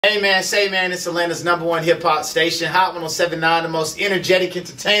Hey man, say man, it's Atlanta's #1 hip hop station, Hot 107.9, the most energetic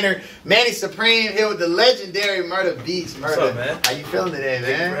entertainer, Manny Supreme, here with the legendary Murda Beatz. What's up, man? How you feeling today, man?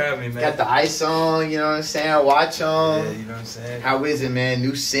 Thank you for having me, man. Got the ice on, you know what I'm saying? Watch on. Yeah, you know what I'm saying? How is it, man?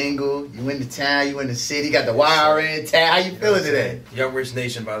 New single. You in the town, you in the city, got the wire in town. How you feeling today? Young Rich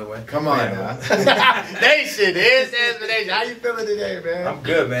Nation, by the way. Come on now. Nation, it stands for Nation. How you feeling today, man? I'm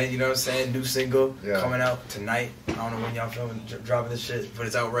good, man. You know what I'm saying? New single coming out tonight. I don't know when y'all filming, dropping this shit, but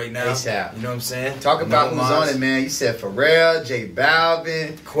it's out right now. ASAP. You know what I'm saying? Talk about who's on it, man. You said Pharrell, J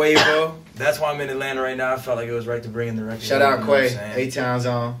Balvin, Quavo. That's why I'm in Atlanta right now. I felt like it was right to bring in the record. Shout out Quay. A-Town's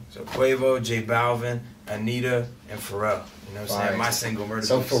on. So Quavo, J Balvin, Anita, and Pharrell. You know what I'm saying? My single, Murda.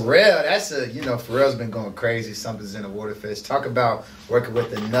 So Pharrell, that's a, you know, Pharrell's been going crazy. Something's in the Waterfest. Talk about working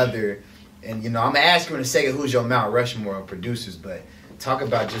with another, and you know, I'm gonna ask you in a second who's your Mount Rushmore of producers, but talk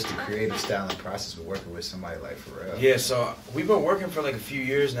about just the creative style and process of working with somebody like Pharrell. Yeah, so we've been working for like a few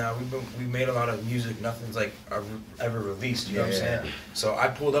years now. We made a lot of music. Nothing's like ever released. You know what I'm saying? So I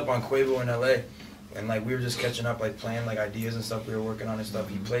pulled up on Quavo in LA, and like we were just catching up, like playing like ideas and stuff we were working on and stuff.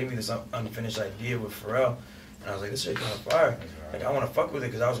 He played me this unfinished idea with Pharrell, and I was like, this shit kind of fire. Like I want to fuck with it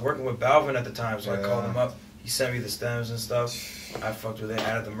because I was working with Balvin at the time, so I called him up. He sent me the stems and stuff. I fucked with it,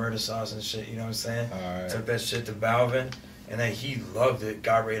 added the Murda sauce and shit. You know what I'm saying? Took that shit to Balvin. And then he loved it,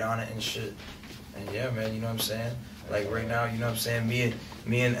 got right on it and shit. And yeah, man, you know what I'm saying? Like right now, you know what I'm saying? Me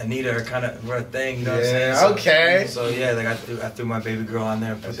and Anita are kind of, we're a thing, you know what I'm saying? So, okay. So yeah, like I threw my baby girl on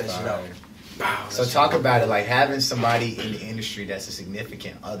there and put that shit out. Wow, so talk about it, like having somebody in the industry that's a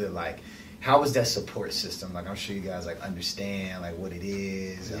significant other, like how was that support system? Like I'm sure you guys like understand like what it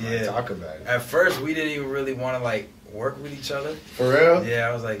is and like, talk about it. At first, we didn't even really want to like work with each other. For real? Yeah,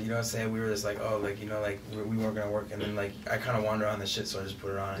 I was like, you know what I'm saying? We were just like, oh, like, you know, like, we weren't going to work. And then, like, I kind of wandered on this shit, so I just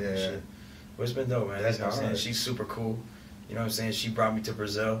put it on and shit. But it's been dope, man. That's you know what I'm saying? She's super cool. You know what I'm saying? She brought me to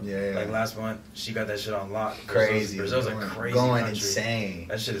Brazil. Yeah. Like, last month, she got that shit on lock. Crazy. Brazil's a crazy going country. Insane.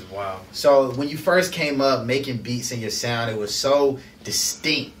 That shit is wild. So, when you first came up making beats in your sound, it was so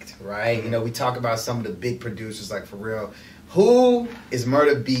distinct, right? Mm-hmm. You know, we talk about some of the big producers like Pharrell. Who is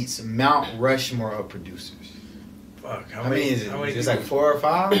Murda Beatz' Mount Rushmore of producers? Fuck, how many is it? It's like 4 or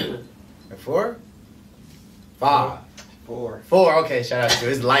 5? Like 4? 5. 4. 4, okay, shout out to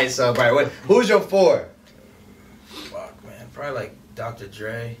you. It's lights up. Right. Who's your 4? Fuck, man. Probably like Dr.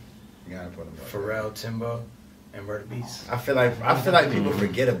 Dre, you gotta put him up. Pharrell, Timbo, and Murda Beatz. I feel like people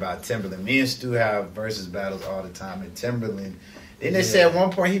forget about Timberland. Me and Stu have versus battles all the time, and Timberland. Didn't they say at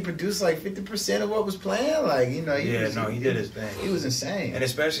one point he produced like 50% of what was playing? Like, you know, he did his thing. He was insane. And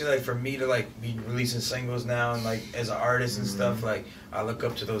especially like for me to like be releasing singles now and like as an artist and stuff, like I look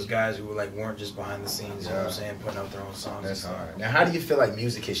up to those guys who like weren't just behind the scenes, you know what I'm saying, putting out their own songs. That's hard. Now, how do you feel like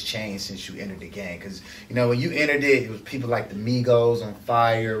music has changed since you entered the game? Because, you know, when you entered it, it was people like the Migos on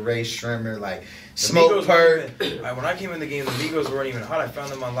fire, Ray Shrimmer, like Smoke Perk. When I came in the game, the Migos weren't even hot. I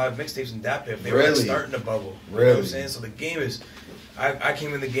found them on live mixtapes and Dat Piff. They were like starting to bubble. Really? You know what I'm saying? So the game is... I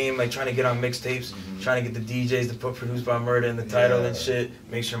came in the game like trying to get on mixtapes, trying to get the DJs to put "Produced by Murda" in the title and shit.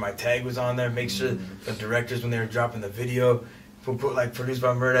 Make sure my tag was on there. Make sure the directors, when they were dropping the video, put like "Produced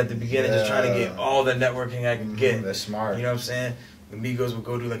by Murda" at the beginning. Just trying to get all the networking I could get. That's smart. You know what I'm saying? The Migos would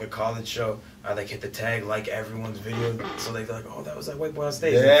go do like a college show. I like hit the tag, like everyone's video, so they're like, "Oh, that was that white boy on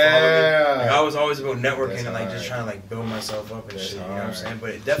stage." Yeah. Like, I was always about networking and like just trying to like build myself up and shit. You know what I'm saying?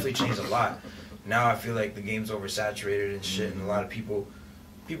 But it definitely changed a lot. Now I feel like the game's oversaturated and shit, and a lot of people,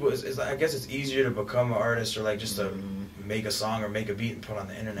 I guess it's easier to become an artist or like just to make a song or make a beat and put on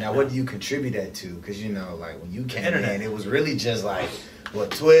the internet. Now, what do you contribute that to? Because, you know, like when you came in, it was really just like,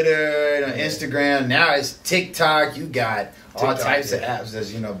 Twitter, Instagram. Now it's TikTok. You got all types of apps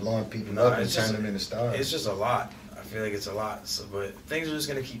that's, you know, blowing people up and turning them into stars. It's just a lot. I feel like it's a lot. So, but things are just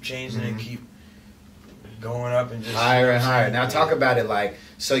going to keep changing and keep going up and just... higher and higher. Now, talk about it like,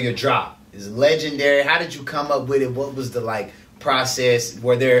 so your drop is legendary. How did you come up with it? What was the, like, process?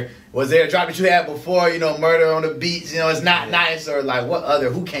 Was there a drop that you had before, you know, Murda on the Beats, you know, it's not nice, or like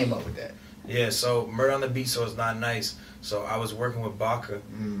who came up with that? Yeah, so Murda on the Beats, so it's not nice. So I was working with Baca.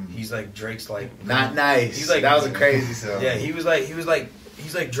 He's like Drake's like not nice. He's like, that was a crazy song. Yeah, he's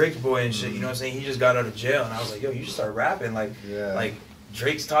like Drake's boy and shit, you know what I'm saying? He just got out of jail and I was like, yo, you should start rapping, like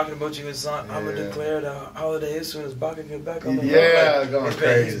Drake's talking about you in song. I'm gonna declare the holiday as soon as Baca get back on the road. Going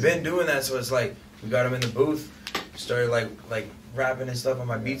crazy. He's been doing that, so it's like we got him in the booth. Started like rapping and stuff on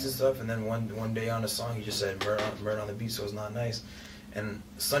my beats and stuff, and then one day on the song he just said Murda on the beat, so it's not nice. And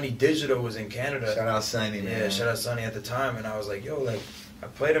Sonny Digital was in Canada. Shout out Sonny, man. Yeah, shout out Sonny at the time, and I was like, yo, like I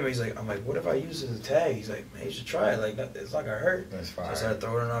played him. I'm like, what if I use it as a tag? He's like, man, you should try it. Like it's not gonna hurt. That's fine. So I started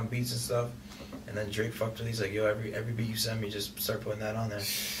throwing it on beats and stuff. And then Drake fucked with it. He's like, yo, every beat you send me, just start putting that on there.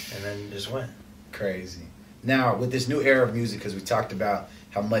 And then just went. Crazy. Now, with this new era of music, because we talked about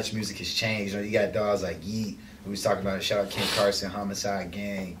how much music has changed. You know, you got dogs like Yeet, who was talking about, shout out Ken Carson, Homicide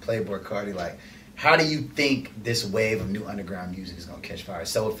Gang, Playboy Cardi. Like, how do you think this wave of new underground music is going to catch fire?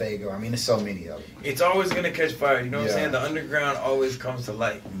 Soul Fago, I mean, there's so many of them. It's always going to catch fire, you know what I'm saying? The underground always comes to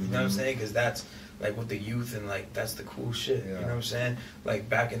light, you know what I'm saying? Because that's, like, with the youth and, like, that's the cool shit, you know what I'm saying? Like,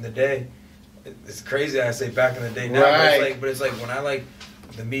 back in the day, it's crazy I say back in the day now, but it's like when I like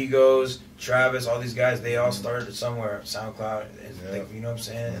the Migos, Travis, all these guys, they all started somewhere, SoundCloud, like, you know what I'm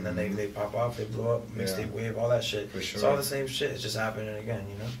saying? And then they pop off, they blow up, mixtape wave, all that shit. For sure. It's all the same shit. It's just happening again,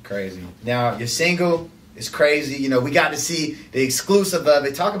 you know? Crazy. Now, your single is crazy. You know, we got to see the exclusive of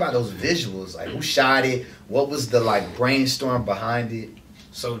it. Talk about those visuals. Like, who shot it? What was the, like, brainstorm behind it?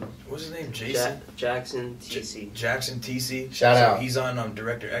 So, what's his name? Jason? Jackson TC. Jackson TC. Shout out. He's on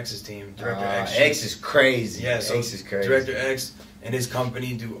Director X's team. Director X. X is crazy. Yeah, so X is crazy. Director X and his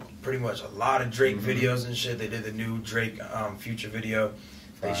company do pretty much a lot of Drake videos and shit. They did the new Drake Future video.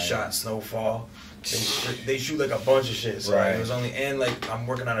 They shot Snowfall. They shoot like a bunch of shit. So it was only, and like I'm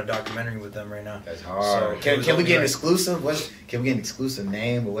working on a documentary with them right now. That's hard. So can we get an exclusive? Can we get an exclusive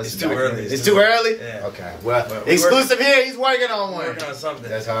name? Or what's it's too early. It's too early. Yeah. Okay. Well, exclusive here. He's working on one. Working on something.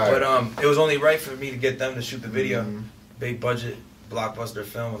 That's hard. But it was only right for me to get them to shoot the video. Big budget, blockbuster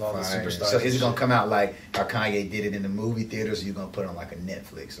film with all the superstars. So is it gonna come out like how Kanye did it in the movie theaters, or you gonna put it on like a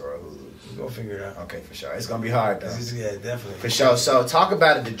Netflix or a Hulu? We're gonna figure it out. Okay, for sure. It's gonna be hard though. Yeah, definitely. For sure. So talk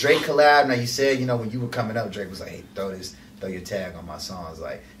about it. The Drake collab. Now you said, you know, when you were coming up, Drake was like, "Hey, throw your tag on my songs."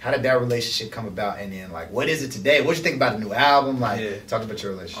 Like, how did that relationship come about? And then, like, what is it today? What you think about the new album? Like, talk about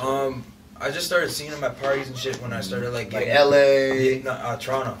your relationship. I just started seeing him at parties and shit when I started like LA,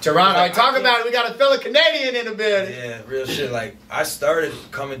 Toronto. Like, talk about it. We got a fellow Canadian in the building. Yeah, real shit. Like, I started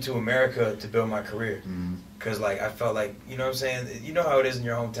coming to America to build my career, cause like I felt like, you know what I'm saying. You know how it is in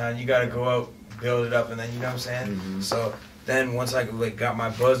your hometown. You gotta go out, build it up, and then you know what I'm saying. So then once I like got my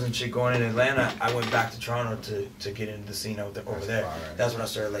buzz and shit going in Atlanta, I went back to Toronto to get into the scene over there. That's when I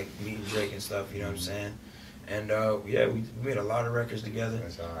started like meeting Drake and stuff. You know what I'm saying. And we made a lot of records together.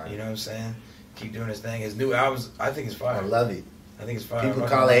 You know what I'm saying? Keep doing his thing. His new albums, I think it's fire. I love it. I think it's fire. People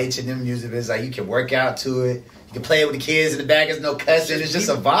call it H&M music. It's like you can work out to it. You can play it with the kids in the back. There's no cussing. It's just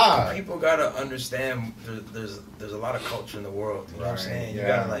a vibe. People gotta understand there's a lot of culture in the world. You know what I'm saying? You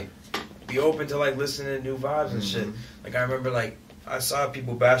gotta like be open to like listening to new vibes and shit. Like I remember like I saw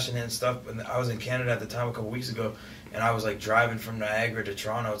people bashing it and stuff, and I was in Canada at the time a couple weeks ago. And I was like driving from Niagara to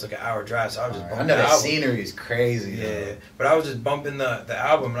Toronto. It's like an hour drive, so I was just bumping I know the that album. scenery is crazy. Yeah, but I was just bumping the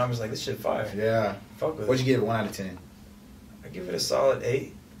album, and I was like, this shit fire. Yeah. Fuck with it. What'd you give it, 1 out of 10? I give it a solid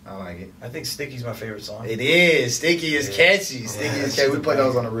 8. I like it. I think Sticky's my favorite song. It is. Sticky is catchy. Sticky is catchy. We put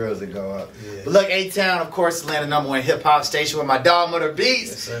those on the reels that go up. Yeah. But look, A-Town, of course, Atlanta #1 hip-hop station with my dog, Murda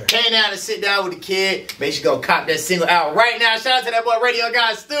Beatz. Came down to sit down with the kid. Make sure you go cop that single out right now. Shout out to that boy Radio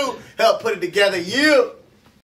Guy Stu. Help put it together. You.